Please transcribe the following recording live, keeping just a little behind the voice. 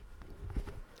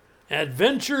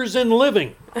Adventures in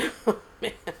living. Oh,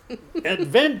 man.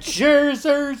 Adventures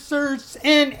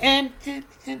in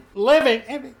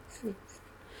living.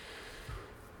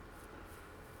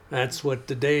 That's what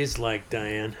the day's like,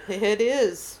 Diane. It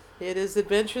is. It is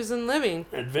adventures in living.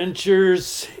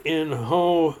 Adventures in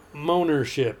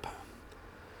homeownership.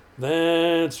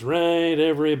 That's right,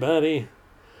 everybody.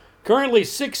 Currently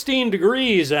 16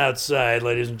 degrees outside,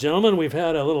 ladies and gentlemen. We've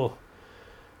had a little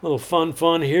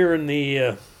fun here in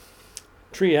the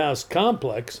Treehouse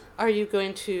Complex. Are you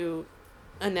going to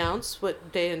announce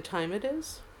what day and time it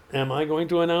is? Am I going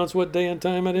to announce what day and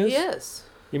time it is? Yes.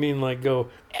 You mean like go,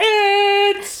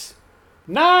 it's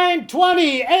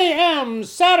 9:20 a.m.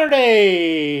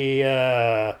 Saturday,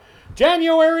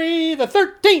 January the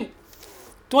 13th,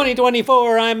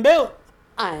 2024. I'm Bill.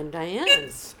 I'm Diane.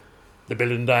 It's the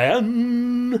Bill and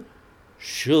Diane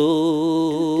Show.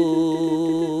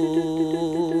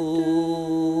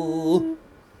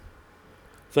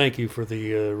 Thank you for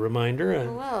the reminder.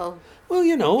 Well,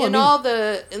 you know, in all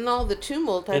the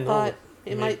tumult, I thought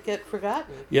it might get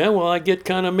forgotten. Yeah, well, I get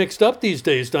kind of mixed up these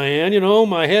days, Diane. You know,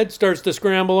 my head starts to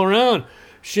scramble around.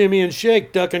 Shimmy and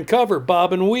shake, duck and cover,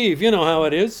 bob and weave. You know how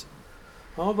it is.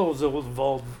 All those old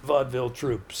vaudeville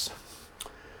troops.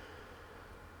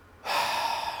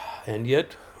 And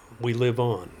yet, we live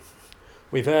on.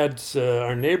 We've had,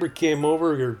 our neighbor came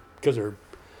over because her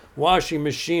washing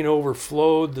machine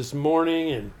overflowed this morning,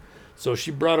 and so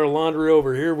she brought her laundry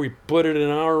over here. We put it in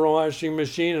our washing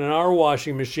machine, and our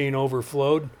washing machine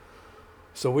overflowed.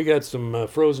 So we got some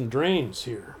frozen drains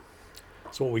here.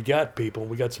 That's what we got, people.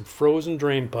 We got some frozen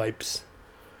drain pipes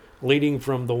leading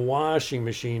from the washing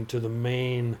machine to the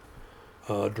main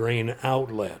drain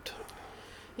outlet.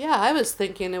 Yeah, I was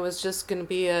thinking it was just going to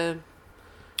be a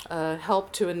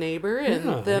help to a neighbor,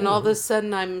 and then all of a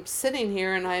sudden I'm sitting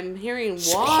here and I'm hearing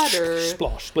water,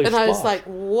 splosh, splish, and I was splosh. like,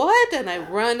 "What?" And I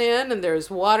run in, and there's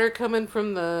water coming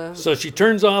from the. So she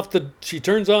turns off the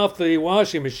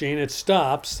washing machine. It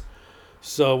stops.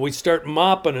 So we start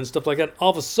mopping and stuff like that.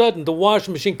 All of a sudden, the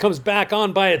washing machine comes back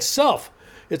on by itself.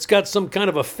 It's got some kind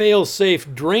of a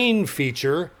fail-safe drain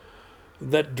feature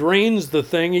that drains the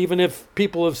thing, even if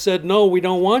people have said no, we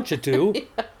don't want you to.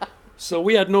 Yeah. So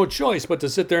we had no choice but to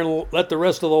sit there and let the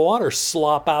rest of the water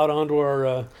slop out onto our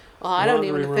well, I don't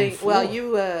even think. Floor. Well,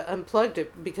 you unplugged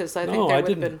it because I think there would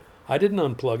have been. I didn't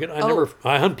unplug it.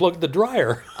 I unplugged the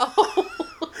dryer. Oh.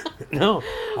 No,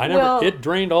 I never. Well, it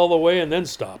drained all the way and then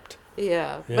stopped.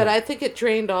 Yeah, but I think it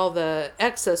drained all the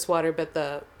excess water, but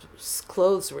the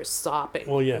clothes were sopping.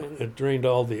 Well, yeah, it drained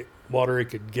all the water it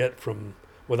could get from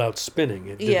without spinning.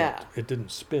 It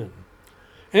didn't spin.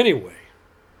 Anyway.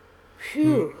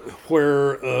 Phew.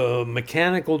 Where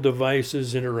mechanical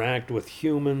devices interact with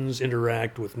humans,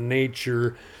 interact with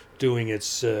nature, doing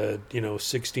its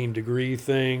 16-degree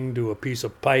thing, to a piece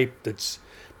of pipe that's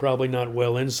probably not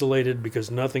well insulated because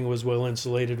nothing was well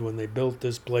insulated when they built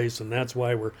this place, and that's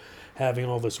why we're having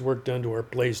all this work done to our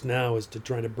place now, is to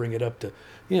try to bring it up to,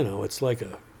 it's like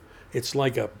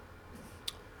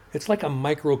a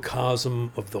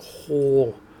microcosm of the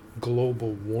whole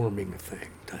global warming thing,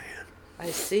 Diane. I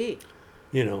see.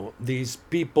 These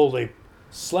people, they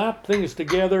slap things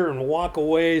together and walk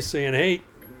away saying, hey,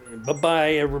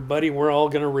 bye-bye, everybody. We're all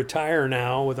going to retire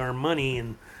now with our money.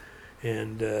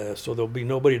 And so there'll be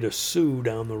nobody to sue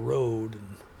down the road.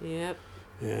 Yep.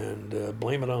 And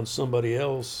blame it on somebody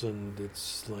else. And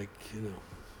it's like,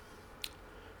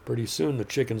 pretty soon the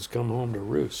chickens come home to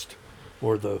roost.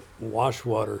 Or the wash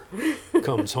water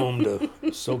comes home to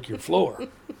soak your floor.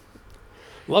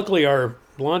 Luckily, our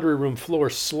laundry room floor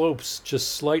slopes just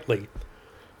slightly,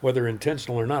 whether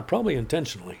intentional or not, probably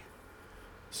intentionally.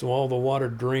 So all the water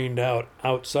drained out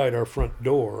outside our front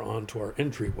door onto our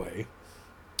entryway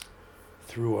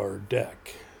through our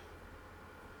deck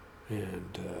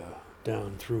and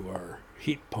down through our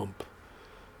heat pump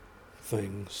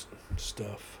things and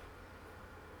stuff.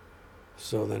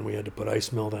 So then we had to put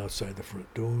ice melt outside the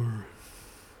front door.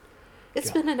 It's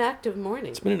been an active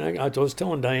morning. I was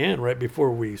telling Diane right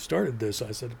before we started this,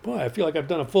 I said, boy, I feel like I've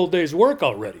done a full day's work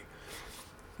already.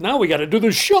 Now we got to do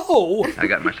the show. I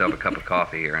got myself a cup of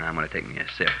coffee here, and I'm going to take me a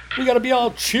sip. We got to be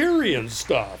all cheery and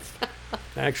stuff.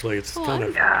 Actually, it's kind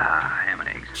of... ham and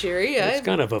eggs. Cheery. It's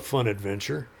kind of a fun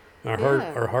adventure.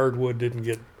 Our hardwood didn't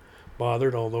get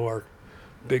bothered, although our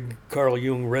big Carl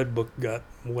Jung Red Book got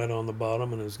wet on the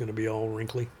bottom and is going to be all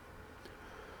wrinkly.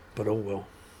 But oh well.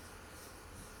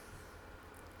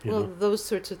 Those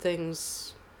sorts of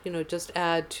things, just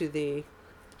add to the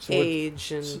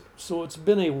age. So it's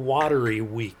been a watery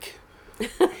week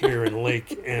here in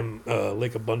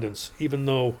Lake Abundance, even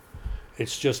though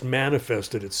it's just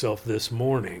manifested itself this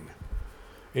morning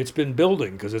It's been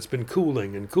building because it's been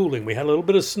cooling and cooling. We had a little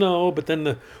bit of snow, but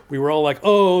then we were all like,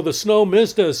 "Oh, the snow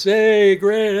missed us! Hey,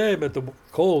 great!" Hey, but the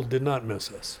cold did not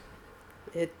miss us.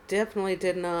 It definitely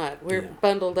did not. We're Yeah.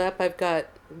 bundled up. I've got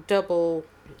double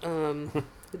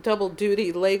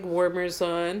duty leg warmers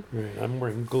on. Right. I'm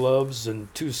wearing gloves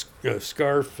and two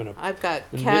scarf and I've got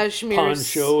a knit cashmere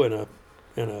poncho and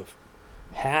a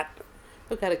hat.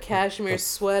 I've got a cashmere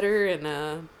sweater and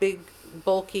a big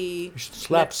bulky. You should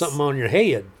slap knits. something on your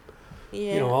head.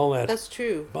 Yeah, all that That's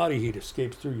true. body heat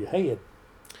escapes through your head.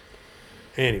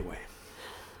 Anyway,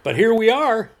 but here we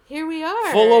are, Here we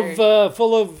are.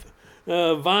 full of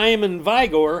Vime and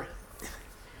Vigor.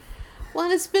 Well,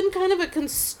 and it's been kind of a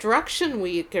construction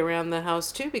week around the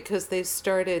house too, because they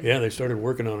started. Yeah, they started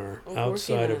working on our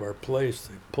outside on of our place.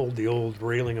 They pulled the old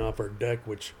railing off our deck,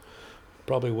 which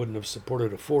probably wouldn't have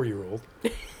supported a 4-year-old.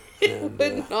 And,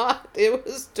 But not. It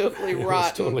was totally it rotten.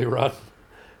 was totally rotten.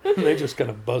 And they just kind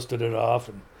of busted it off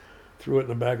and threw it in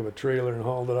the back of a trailer and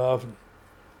hauled it off and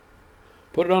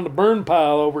put it on the burn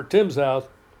pile over at Tim's house.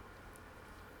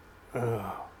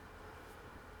 Oh.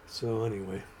 So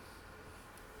anyway,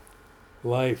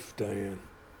 life, Diane,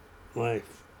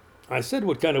 life. I said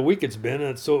what kind of week it's been,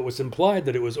 and so it was implied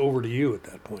that it was over to you at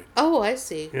that point. Oh, I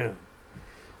see. Yeah.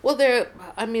 Well,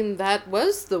 that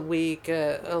was the week.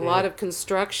 A lot of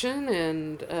construction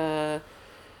and.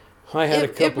 I had a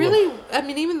couple. It really. I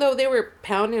mean, even though they were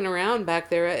pounding around back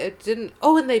there, it didn't.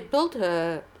 Oh, and they built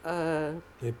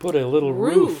They put a little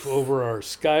roof over our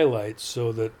skylights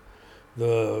so that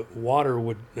the water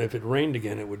would, if it rained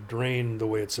again, it would drain the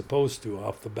way it's supposed to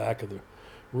off the back of the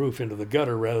roof into the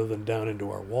gutter rather than down into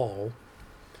our wall.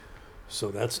 So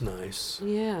that's nice.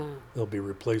 Yeah. They'll be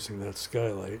replacing that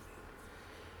skylight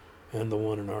and the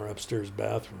one in our upstairs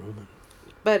bathroom.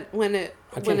 But when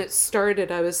it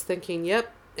started, I was thinking,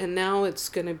 yep, and now it's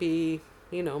going to be,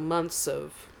 months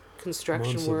of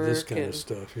construction Months work of this kind and of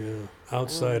stuff, yeah.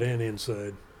 Outside and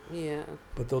inside. yeah.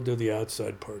 But they'll do the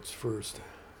outside parts first.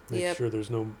 Make Yep. sure there's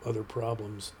no other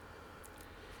problems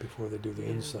before they do the Yeah.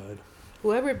 inside.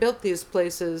 Whoever built these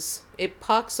places, it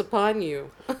pox upon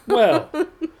you. Well,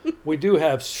 we do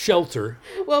have shelter,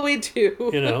 Well, we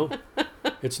do.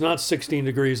 It's not 16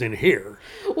 degrees in here.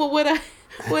 Well,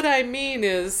 what I mean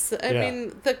is, I Yeah.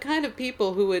 mean, the kind of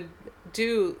people who would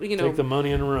do, Take the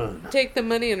money and run. take the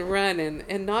money and run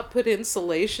and not put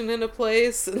insulation in a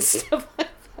place and stuff like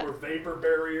that. Or vapor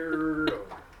barrier.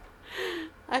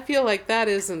 I feel like that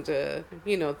isn't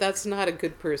that's not a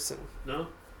good person. No?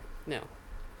 No.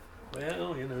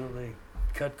 Well, they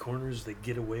cut corners. They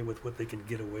get away with what they can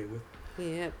get away with.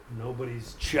 Yep.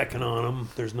 Nobody's checking on them.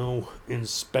 There's no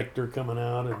inspector coming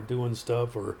out and doing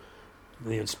stuff, or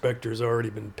the inspector's already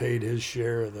been paid his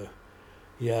share of the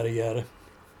yada yada.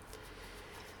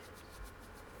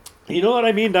 You know what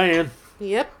I mean, Diane?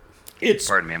 Yep. It's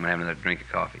Pardon me, I'm gonna have another drink of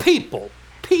coffee. people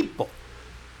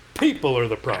are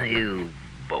the problem. You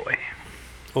boy,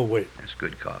 Oh wait, that's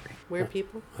good coffee. We're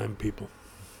people. I'm people.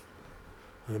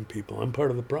 I'm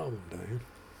part of the problem, Diane.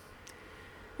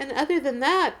 And other than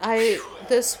that,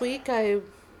 this week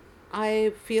I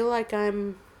feel like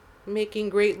I'm making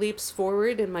great leaps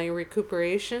forward in my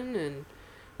recuperation, and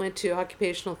went to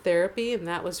occupational therapy, and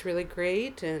that was really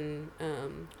great. And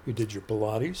You did your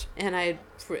Pilates. and I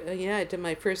did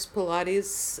my first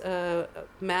Pilates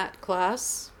mat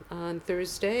class on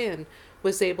Thursday, and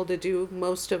was able to do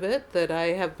most of it that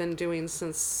I have been doing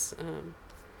since.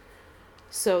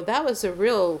 So that was a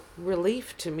real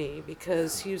relief to me,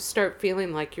 because you start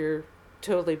feeling like you're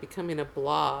totally becoming a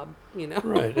blob,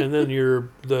 Right, and then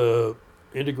the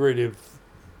integrative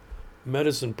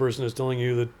medicine person is telling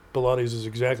you that Pilates is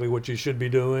exactly what you should be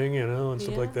doing, and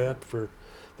stuff like that for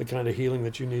the kind of healing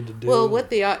that you need to do. Well,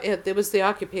 it was the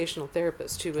occupational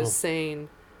therapist who was saying,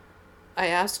 I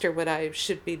asked her what I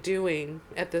should be doing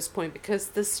at this point, because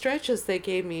the stretches they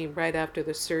gave me right after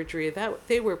the surgery, that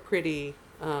they were pretty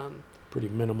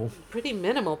minimal.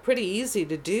 pretty easy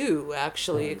to do,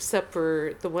 actually, Right. except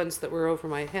for the ones that were over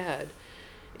my head.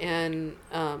 And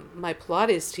my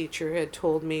Pilates teacher had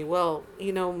told me, well,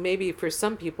 maybe for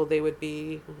some people they would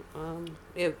be,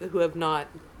 who have not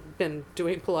been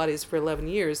doing Pilates for 11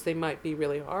 years, they might be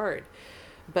really hard.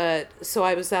 But so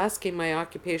I was asking my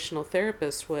occupational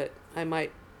therapist what I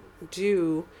might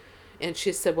do, and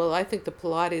she said, well, I think the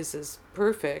Pilates is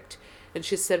perfect. And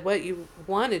she said, what you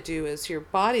want to do is your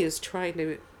body is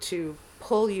trying to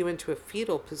pull you into a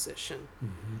fetal position.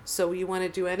 Mm-hmm. So you want to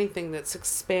do anything that's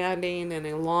expanding and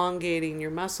elongating your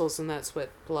muscles, and that's what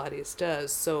Pilates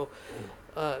does. So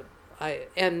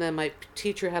and then my Pilates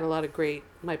teacher had a lot of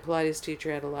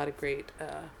great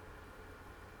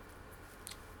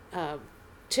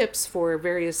tips for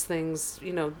various things,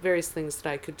 various things that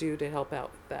I could do to help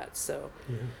out with that. So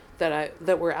Yeah.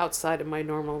 that were outside of my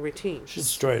normal routine. Should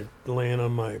try laying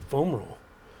on my foam roll.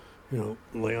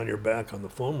 Lay on your back on the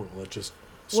foam roll. It just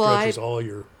stretches all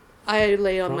your. I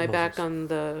lay on my front back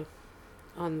muscles.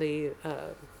 on the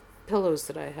pillows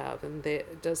that I have, and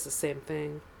it does the same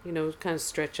thing. Kind of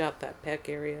stretch out that pec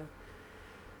area.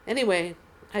 Anyway,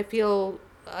 I feel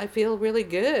really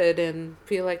good and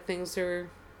feel like things are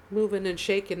moving and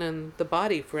shaking on the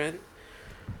body front.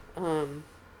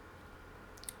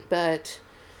 But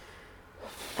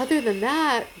other than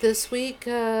that, this week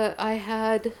I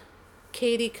had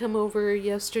Katie come over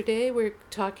yesterday. We're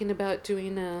talking about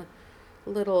doing a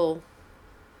little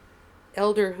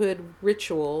elderhood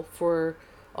ritual for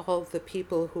all the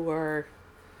people who are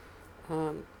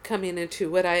coming into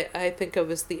what I think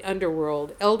of as the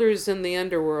underworld, elders in the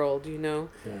underworld,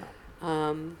 Yeah.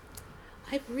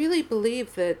 I really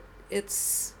believe that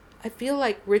I feel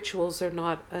like rituals are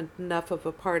not enough of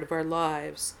a part of our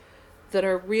lives that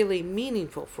are really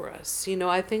meaningful for us.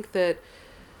 I think that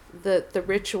the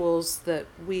rituals that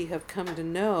we have come to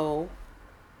know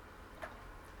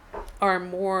are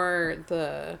more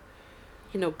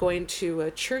going to a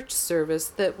church service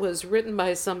that was written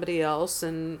by somebody else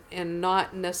and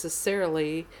not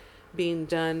necessarily being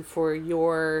done for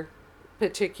your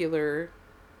particular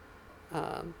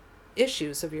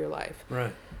issues of your life.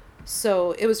 Right.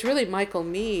 So it was really Michael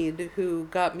Meade who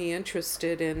got me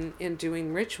interested in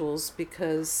doing rituals,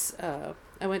 because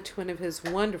I went to one of his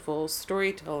wonderful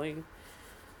storytelling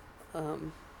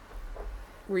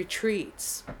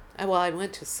retreats. I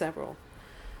went to several.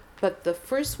 But the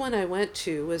first one I went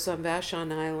to was on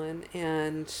Vashon Island,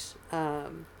 and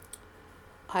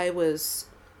I was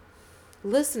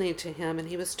listening to him, and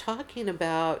he was talking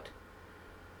about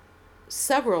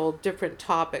several different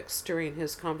topics during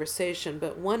his conversation,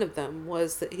 but one of them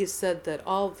was that he said that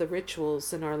all of the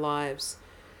rituals in our lives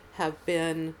have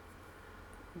been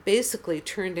basically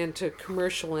turned into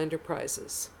commercial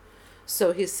enterprises.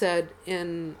 So he said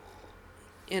in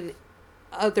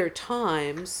other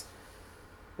times,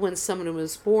 when someone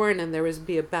was born and there was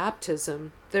be a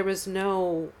baptism, there was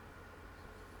no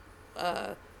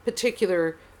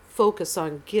particular focus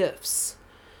on gifts.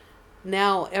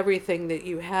 Now everything that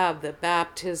you have, the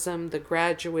baptism, the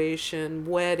graduation,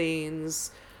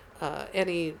 weddings,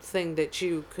 anything that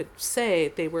you could say,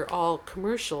 they were all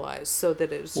commercialized, so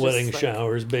that it was Wedding just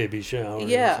showers, baby showers.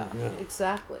 yeah,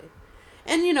 exactly.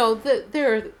 And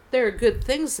there are good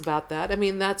things about that. I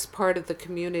mean, that's part of the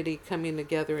community coming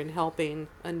together and helping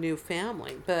a new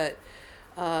family. But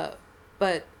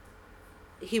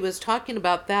he was talking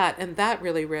about that, and that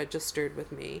really registered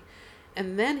with me.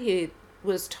 And then he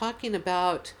was talking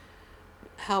about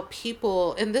how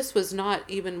people, and this was not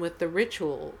even with the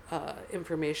ritual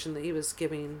information that he was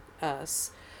giving us,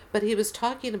 but he was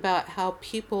talking about how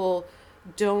people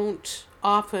don't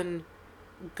often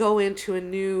go into a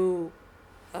new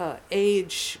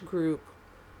age group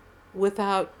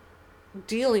without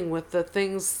dealing with the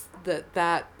things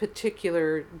that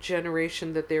particular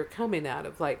generation that they're coming out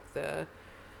of, like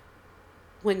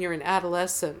when you're an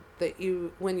adolescent,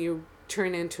 when you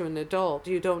turn into an adult,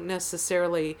 you don't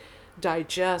necessarily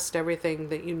digest everything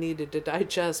that you needed to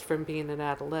digest from being an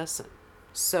adolescent.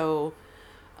 So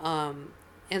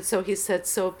and so he said,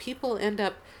 so people end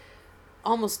up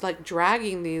almost like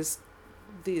dragging these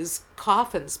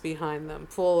coffins behind them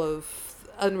full of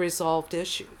unresolved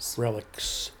issues,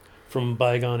 Relics from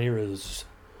bygone eras.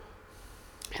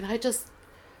 and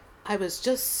I was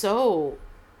just so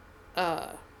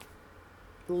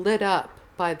lit up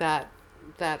by that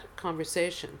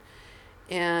conversation.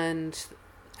 And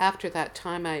after that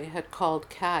time, I had called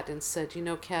Kat and said,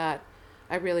 Kat,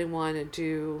 I really want to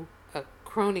do a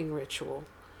croning ritual,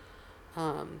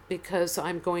 because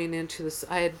I'm going into this.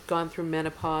 I had gone through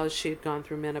menopause, she had gone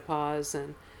through menopause,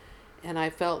 and I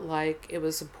felt like it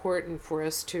was important for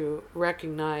us to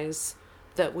recognize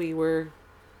that we were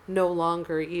no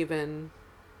longer even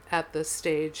at the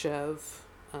stage of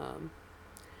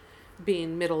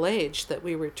being middle-aged, that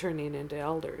we were turning into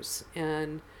elders,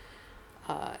 and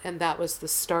that was the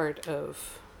start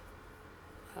of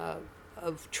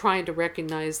trying to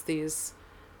recognize these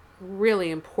really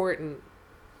important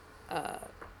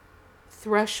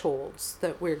thresholds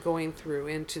that we're going through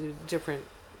into different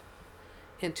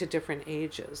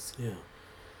ages. Yeah.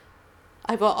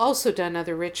 I've also done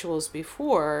other rituals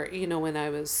before, when I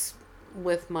was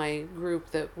with my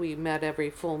group that we met every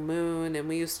full moon, and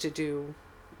we used to do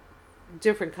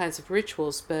different kinds of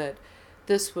rituals, but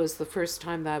this was the first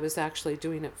time that I was actually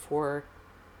doing it for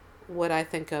what I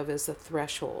think of as a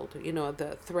threshold,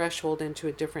 the threshold into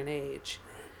a different age.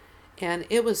 And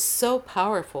it was so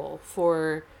powerful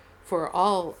for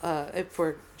all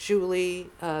for Julie,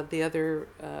 the other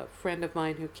friend of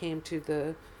mine who came to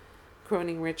the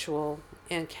croning ritual,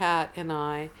 and Kat and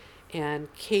I,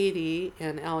 and Katie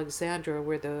and Alexandra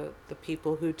were the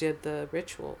people who did the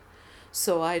ritual.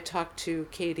 So I talked to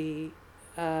Katie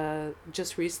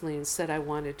just recently and said I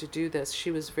wanted to do this.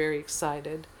 She was very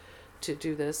excited to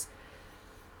do this.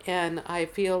 And I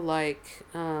feel like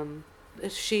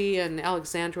she and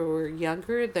Alexandra were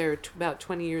younger. They're about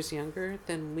 20 years younger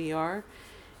than we are.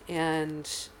 And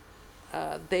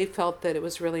they felt that it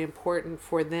was really important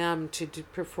for them to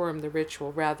perform the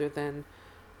ritual rather than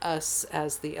us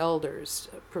as the elders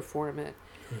perform it.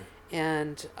 Right.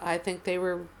 And I think they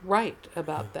were right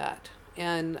about that.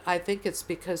 And I think it's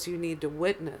because you need to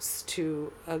witness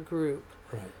to a group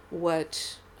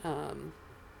what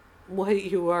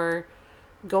you are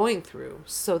going through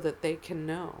so that they can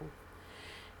know.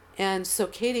 And so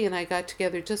Katie and I got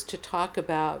together just to talk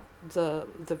about the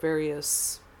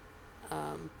various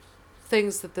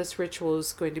things that this ritual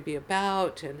is going to be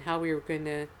about and how we were going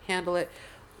to handle it.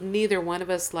 Neither one of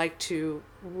us like to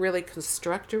really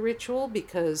construct a ritual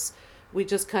because we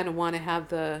just kind of want to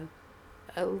have a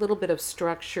little bit of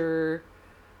structure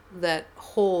that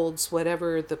holds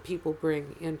whatever the people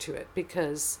bring into it,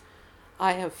 because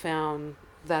I have found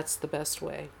that's the best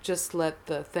way. Just let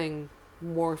the thing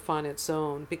morph on its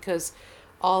own, because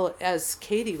as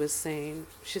Katie was saying,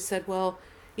 she said, well,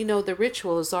 the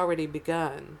ritual has already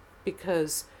begun,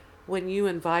 because when you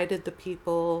invited the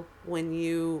people, when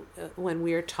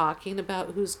we're talking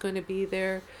about who's going to be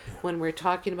there, when we're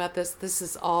talking about this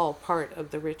is all part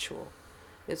of the ritual.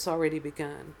 It's already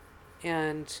begun.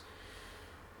 And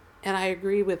I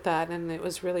agree with that, and it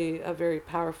was really a very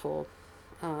powerful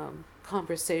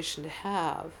conversation to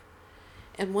have.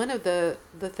 And one of the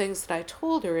things that I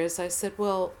told her is, I said,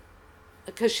 well,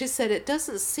 because she said, it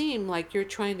doesn't seem like you're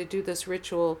trying to do this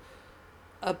ritual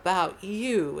about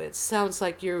you. It sounds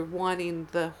like you're wanting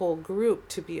the whole group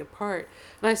to be a part.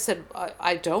 And I said,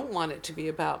 I don't want it to be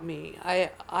about me.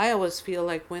 I always feel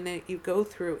like when you go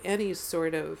through any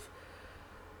sort of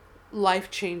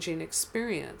life-changing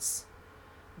experience,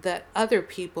 that other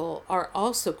people are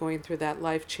also going through that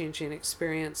life-changing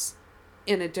experience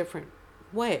in a different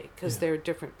way, because they're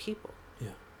different people. Yeah.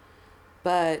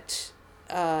 But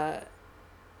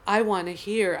I want to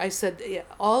hear, I said,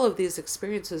 all of these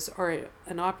experiences are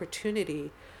an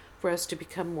opportunity for us to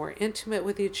become more intimate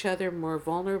with each other, more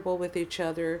vulnerable with each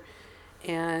other,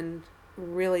 and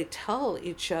really tell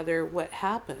each other what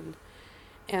happened.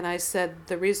 And I said,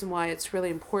 the reason why it's really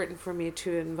important for me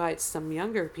to invite some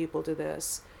younger people to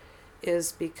this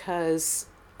is because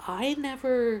I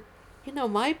never,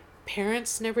 my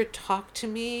parents never talked to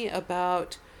me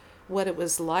about what it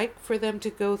was like for them to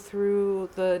go through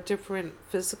the different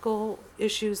physical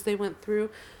issues they went through.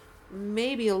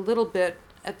 Maybe a little bit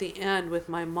at the end with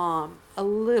my mom, a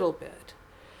little bit.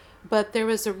 But there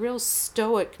was a real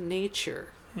stoic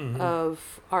nature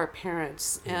of our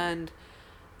parents, and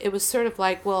it was sort of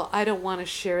like, well, I don't want to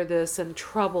share this and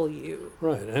trouble you.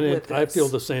 Right, and I feel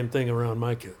the same thing around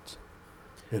my kids.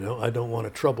 I don't want to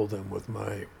trouble them with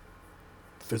my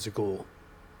physical,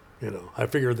 I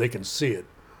figure they can see it,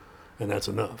 and that's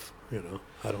enough.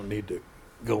 I don't need to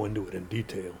go into it in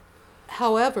detail.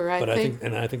 However, I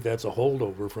think that's a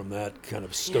holdover from that kind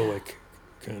of stoic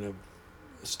kind of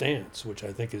stance, which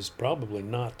I think is probably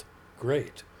not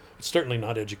great. It's certainly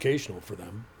not educational for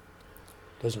them.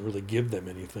 It doesn't really give them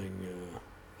anything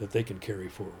that they can carry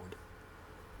forward.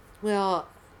 Well,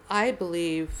 I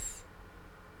believe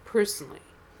personally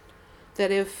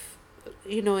that if,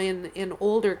 in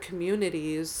older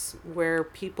communities where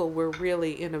people were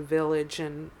really in a village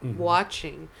and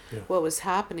watching what was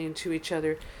happening to each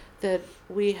other, that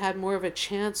we had more of a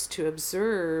chance to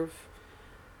observe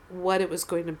what it was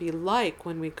going to be like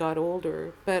when we got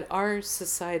older. But our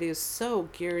society is so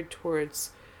geared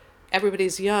towards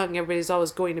everybody's young, everybody's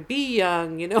always going to be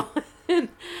young, and,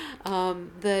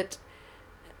 that,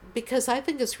 because I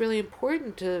think it's really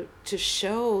important to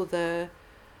show that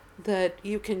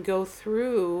you can go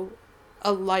through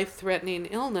a life-threatening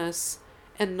illness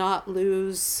and not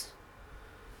lose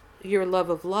your love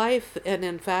of life, and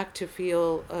in fact to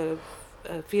feel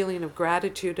a feeling of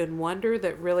gratitude and wonder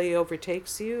that really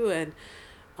overtakes you. And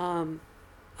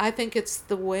I think it's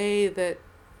the way that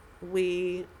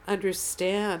we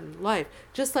understand life.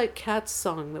 Just like Kat's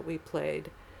song that we played.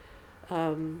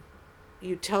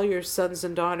 You tell your sons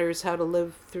and daughters how to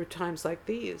live through times like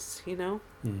these,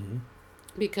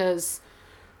 because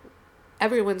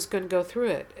everyone's going to go through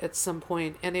it at some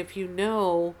point. And if you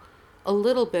know a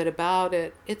little bit about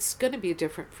it, it's going to be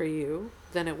different for you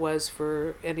than it was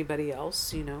for anybody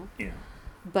else, you know. Yeah.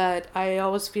 But I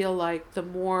always feel like the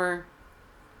more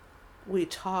we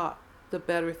talk, the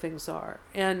better things are.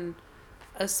 And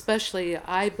especially,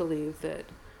 I believe that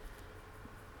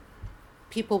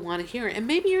people want to hear it. And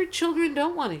maybe your children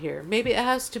don't want to hear it. Maybe it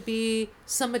has to be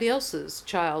somebody else's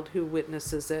child who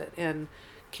witnesses it and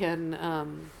can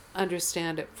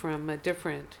understand it from a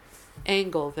different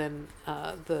angle than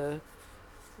the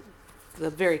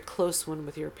very close one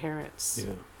with your parents.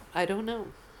 Yeah. I don't know.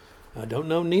 I don't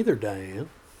know neither, Diane.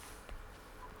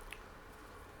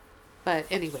 But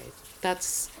anyway,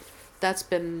 that's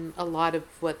been a lot of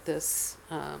what this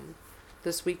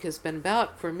this week has been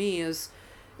about for me is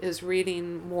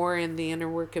reading more in the inner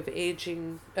work of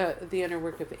aging, the inner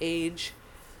work of age,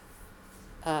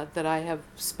 that I have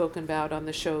spoken about on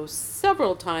the show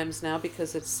several times now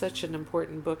because it's such an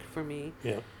important book for me.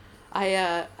 Yeah.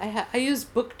 I use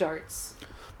book darts.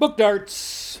 Book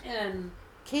darts. And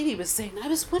Katie was saying, I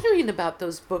was wondering about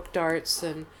those book darts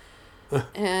and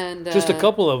Just a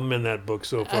couple of them in that book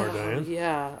so far, Diane.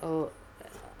 Yeah.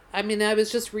 I mean, I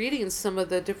was just reading some of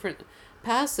the different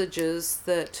passages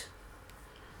that,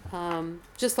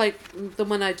 just like the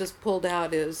one I just pulled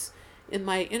out is, in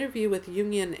my interview with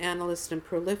Jungian analyst and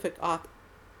prolific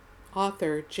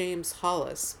author James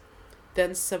Hollis,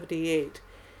 then 78,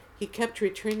 he kept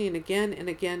returning again and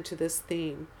again to this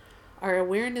theme. Our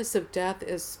awareness of death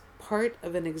is part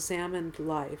of an examined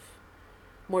life.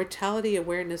 Mortality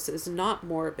awareness is not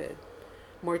morbid.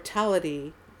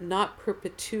 Mortality, not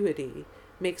perpetuity,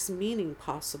 makes meaning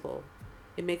possible.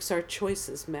 It makes our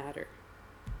choices matter.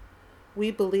 We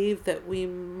believe that we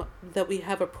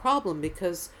have a problem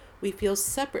because we feel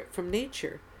separate from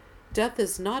nature. Death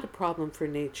is not a problem for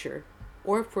nature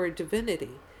or for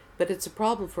divinity, but it's a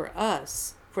problem for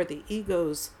us, for the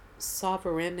ego's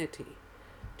sovereignty.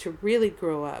 To really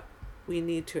grow up, we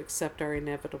need to accept our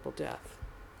inevitable death.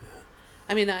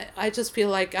 I mean, I just feel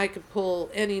like I could pull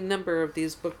any number of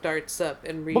these book darts up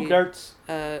and read Book darts.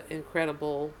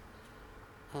 Incredible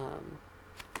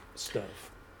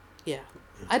Stuff. yeah.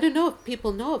 I don't know if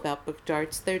people know about book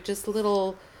darts. They're just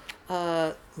little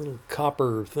Little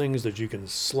copper things that you can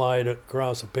slide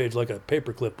across a page like a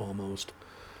paperclip almost.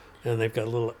 And they've got a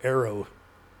little arrow,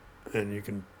 and you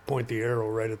can point the arrow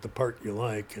right at the part you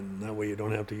like, and that way you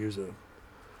don't have to use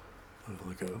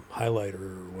like a highlighter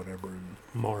or whatever and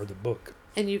mar the book.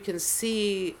 and you can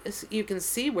see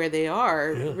where they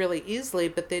are Yeah. really easily,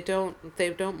 but they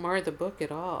don't mar the book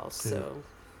at all. So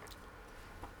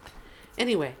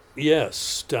anyway,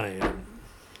 Yes, Diane.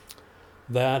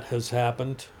 That has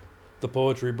happened. The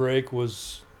poetry break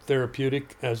was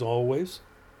therapeutic as always.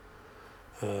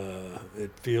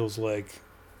 It feels like,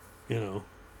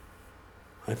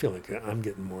 I feel like I'm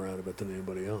getting more out of it than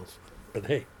anybody else. But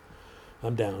hey,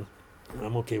 I'm down.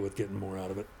 I'm okay with getting more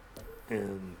out of it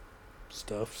and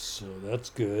stuff, so that's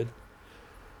good.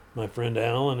 My friend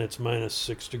Alan, it's minus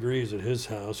 6 degrees at his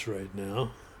house right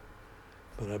now.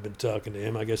 But I've been talking to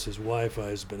him. I guess his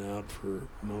Wi-Fi's been out for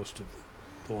most of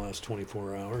the last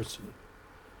 24 hours.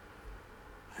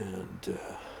 And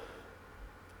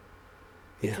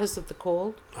yeah, because of the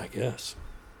cold. I guess,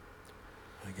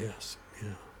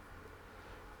 yeah.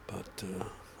 But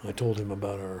I told him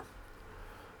about our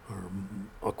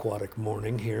aquatic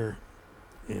morning here,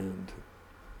 and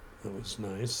that was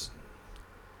nice.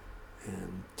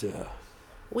 And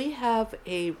We have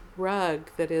a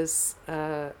rug that is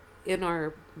in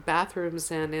our bathrooms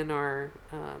and in our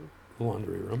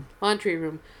laundry room. laundry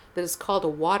room that is called a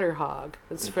water hog.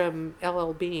 It's from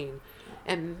LL Bean.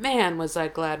 And man, was I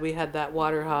glad we had that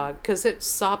water hog, because it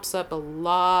sops up a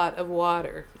lot of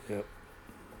water. Yep.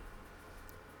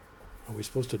 Are we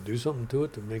supposed to do something to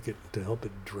it to help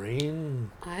it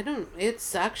drain?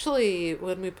 It's actually,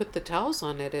 when we put the towels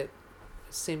on it, it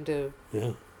seemed to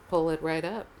Yeah. pull it right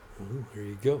up. Oh, there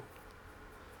you go.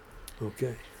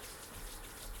 Okay.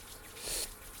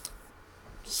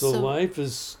 So life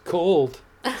is cold,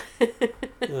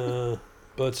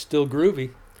 but still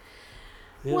groovy.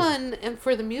 Yeah. One, and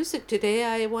for the music today,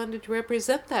 I wanted to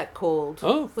represent that cold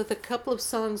with a couple of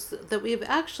songs that we've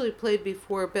actually played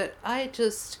before, but I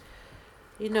just,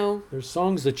 There's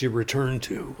songs that you return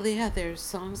to. yeah, there's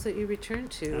songs that you return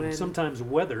to. And sometimes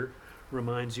weather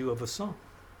reminds you of a song.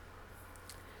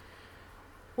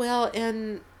 Well,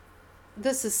 and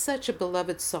this is such a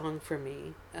beloved song for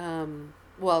me.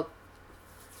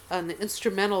 An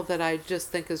instrumental that I just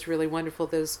think is really wonderful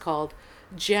that is called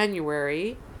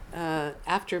January,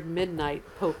 After Midnight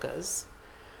Polkas.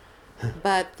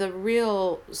 But the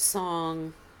real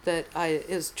song that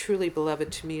is truly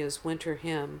beloved to me is Winter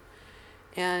Hymn.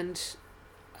 And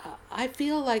I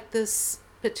feel like this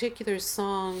particular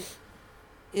song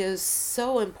is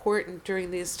so important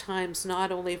during these times,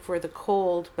 not only for the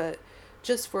cold, but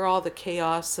just for all the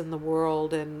chaos in the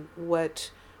world and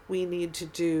what we need to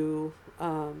do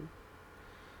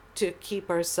to keep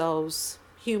ourselves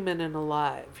human and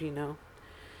alive, you know.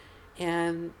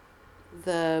 And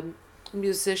the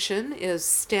musician is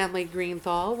Stanley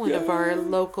Greenthal, one of our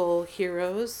local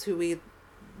heroes who we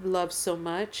love so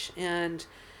much. And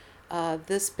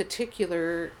this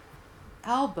particular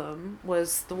album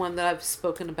was the one that I've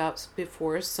spoken about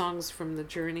before, Songs from the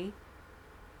Journey.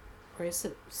 Or is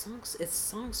it songs? It's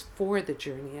Songs for the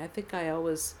Journey. I think I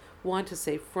always want to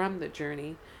say From the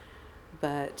Journey,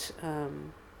 but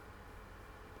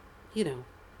you know.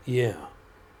 Yeah.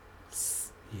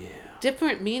 Yeah.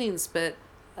 Different meanings, but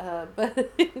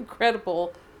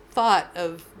incredible thought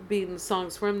of being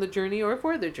songs from the journey or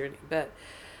for the journey. But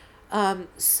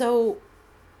so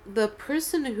the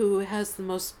person who has the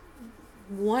most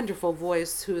wonderful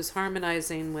voice, who is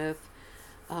harmonizing with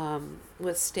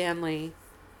Stanley,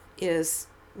 is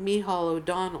Micheál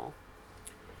O'Donnell,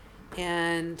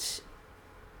 and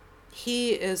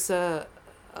he is an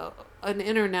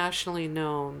internationally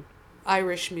known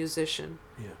Irish musician.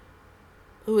 Yeah.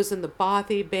 Who was in the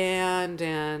Bothy Band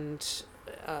and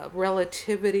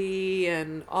Relativity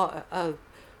and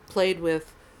played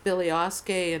with Billy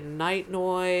Oskay and Night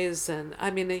Noise, and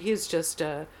I mean he's just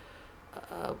a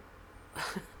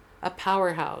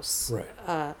powerhouse.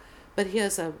 Right. But he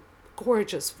has a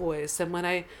gorgeous voice, and when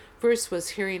I first was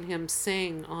hearing him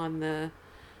sing on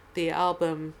the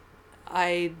album,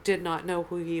 I did not know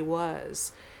who he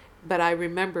was, but I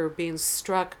remember being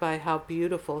struck by how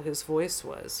beautiful his voice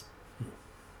was.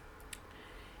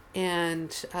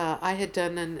 And I had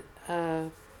done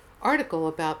an article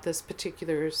about this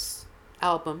particular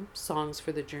album, Songs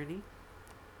for the Journey.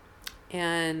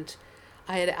 And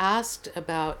I had asked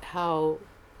about how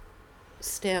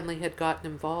Stanley had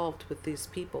gotten involved with these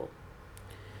people.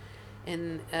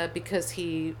 And because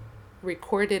he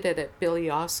recorded it at Billy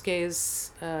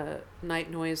Oskay's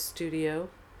Night Noise studio.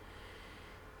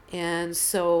 And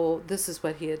so this is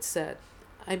what he had said.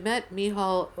 I met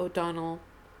Micheál O'Donnell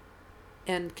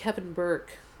and Kevin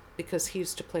Burke, because he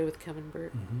used to play with Kevin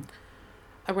Burke,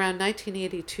 around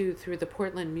 1982 through the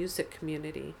Portland music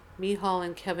community. Micheál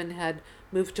and Kevin had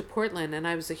moved to Portland, and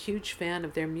I was a huge fan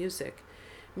of their music.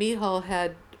 Micheál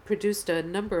had produced a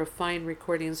number of fine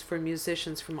recordings for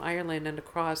musicians from Ireland and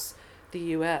across the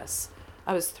U.S.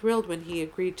 I was thrilled when he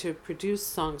agreed to produce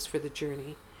Songs for the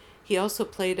Journey. He also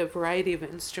played a variety of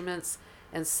instruments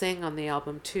and sang on the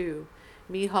album too.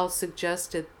 Micheál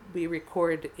suggested we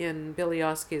record in Billy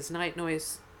Oskay's Night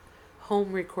Noise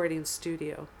home recording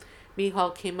studio.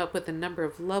 Micheál came up with a number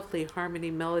of lovely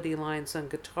harmony melody lines on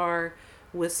guitar,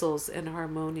 whistles, and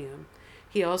harmonium.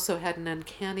 He also had an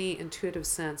uncanny intuitive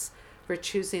sense for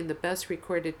choosing the best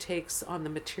recorded takes on the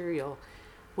material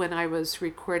when I was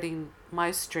recording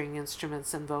my string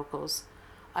instruments and vocals.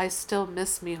 I still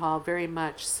miss Micheál very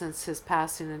much since his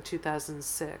passing in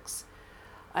 2006.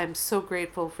 I'm so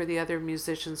grateful for the other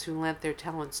musicians who lent their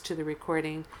talents to the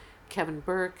recording: Kevin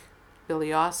Burke, Billy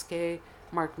Oskay,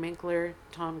 Mark Minkler,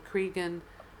 Tom Cregan,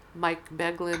 Mike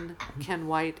Beglin, Ken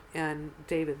White, and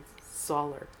David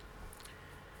Soller.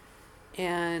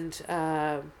 And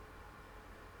I've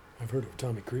heard of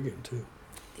Tommy Cregan too.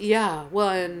 yeah, well,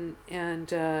 and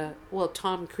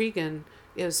Tom Cregan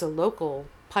is a local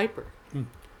piper.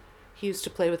 He used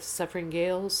to play with the Suffering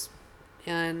Gales,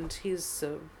 and he's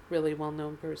a really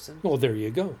well-known person. Well, there you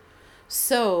go.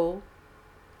 So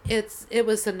it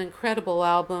was an incredible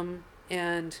album,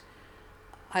 and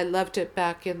I loved it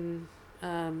back in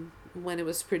when it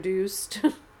was produced,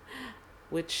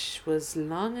 which was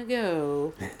long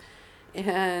ago,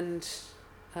 and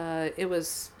it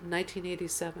was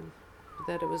 1987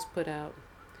 that it was put out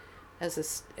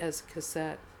as a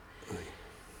cassette.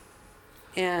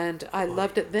 And I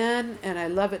loved it then, and I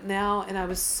love it now, and I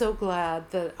was so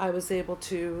glad that I was able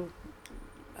to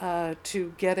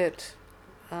get it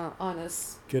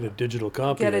Get a digital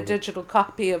copy. digital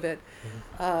copy of it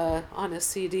on a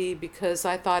CD, because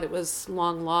I thought it was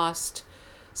long lost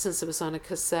since it was on a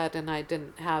cassette, and I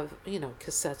didn't have,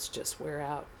 cassettes just wear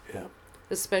out. Yeah.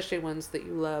 Especially ones that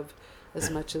you love as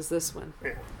much as this one.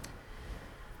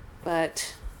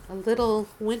 But a little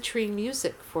wintry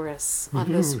music for us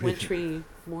on this wintry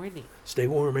morning. Stay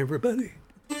warm, everybody.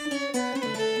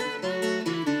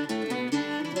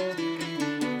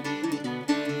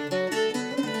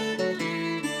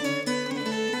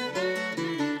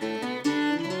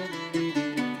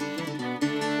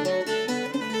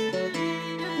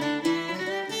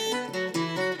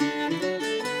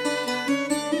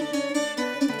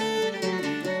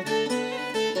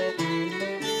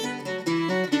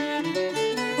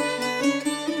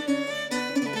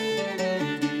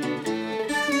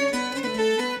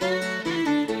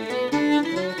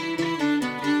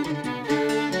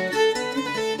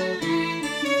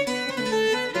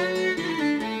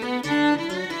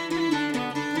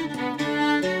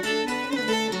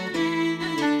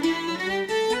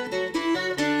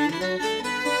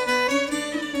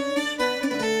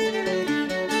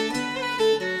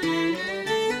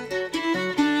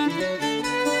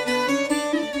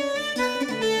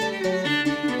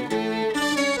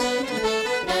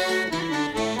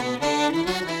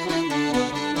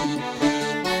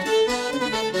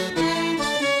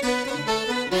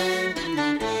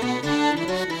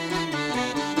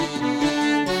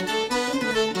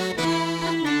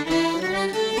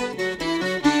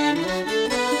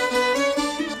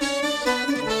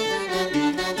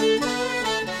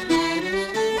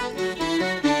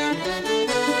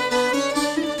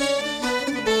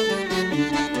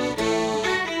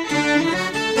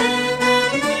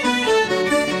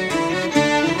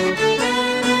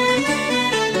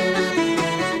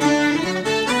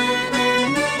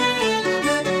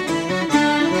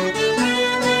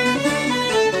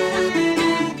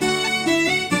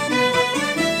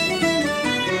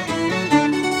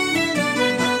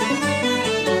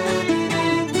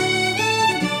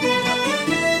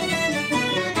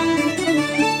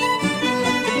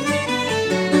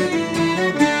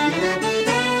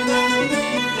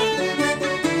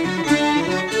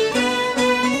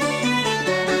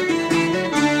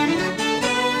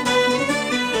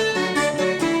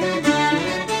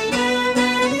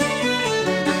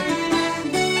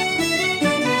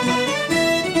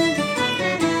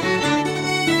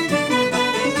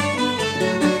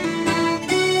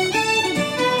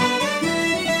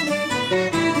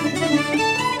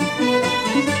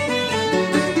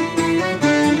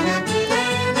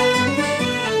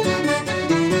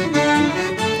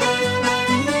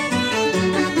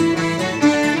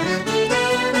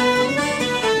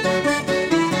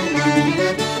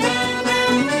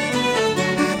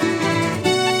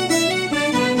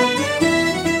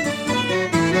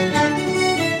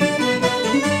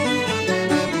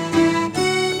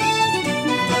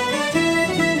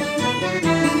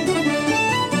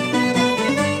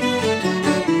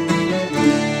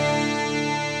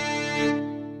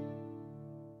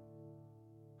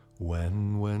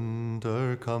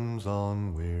 comes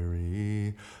on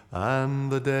weary,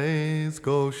 and the days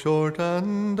go short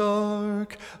and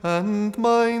dark, and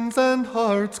minds and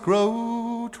hearts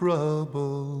grow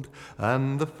troubled,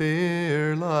 and the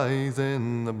fear lies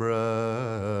in the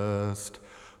breast.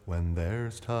 When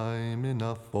there's time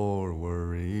enough for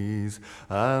worries,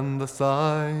 and the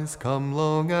sighs come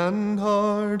long and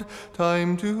hard,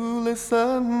 time to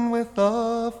listen with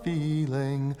a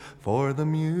feeling for the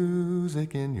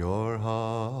music in your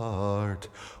heart.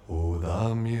 Oh,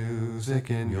 the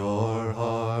music in your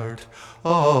heart.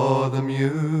 Oh, the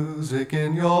music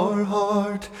in your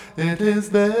heart. It is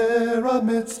there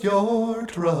amidst your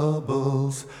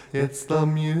troubles. It's the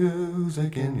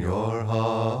music in your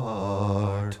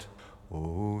heart.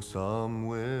 Oh, some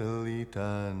will eat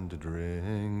and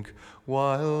drink,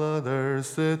 while others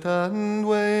sit and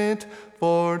wait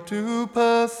for to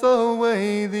pass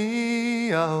away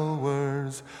the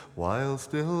hours, while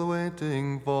still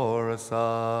waiting for a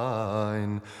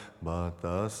sign. But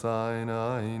the sign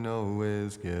I know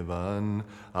is given,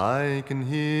 I can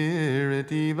hear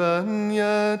it even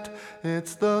yet.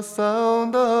 It's the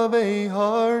sound of a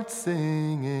heart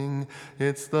singing,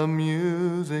 it's the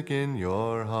music in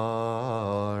your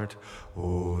heart.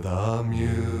 Oh, the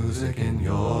music in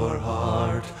your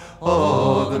heart.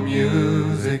 Oh, the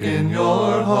music in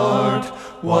your heart.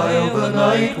 While the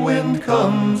night wind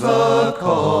comes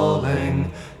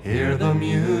a-calling, hear the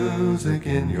music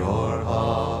in your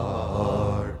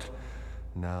heart.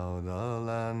 Now the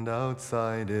land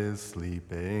outside is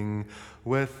sleeping,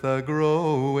 with the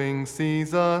growing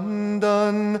season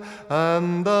done,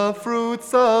 and the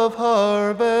fruits of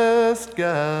harvest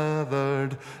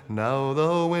gathered. Now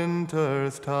the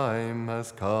winter's time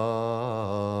has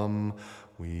come.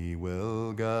 We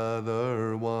will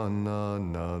gather one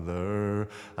another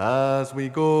as we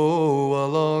go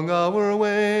along our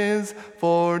ways,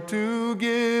 for to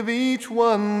give each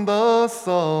one the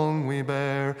song we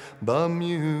bear, the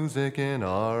music in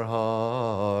our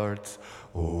hearts.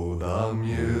 Oh, the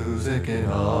music in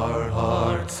our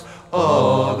hearts.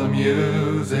 Oh, the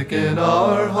music in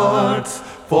our hearts,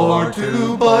 for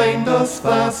to bind us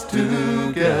fast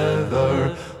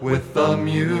together with the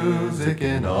music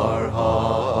in our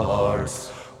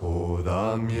hearts. Oh,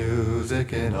 the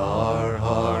music in our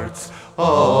hearts.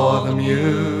 Oh, the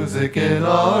music in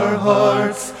our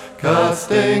hearts,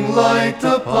 casting light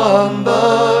upon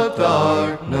the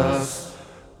darkness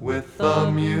with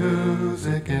the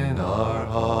music in our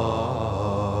hearts.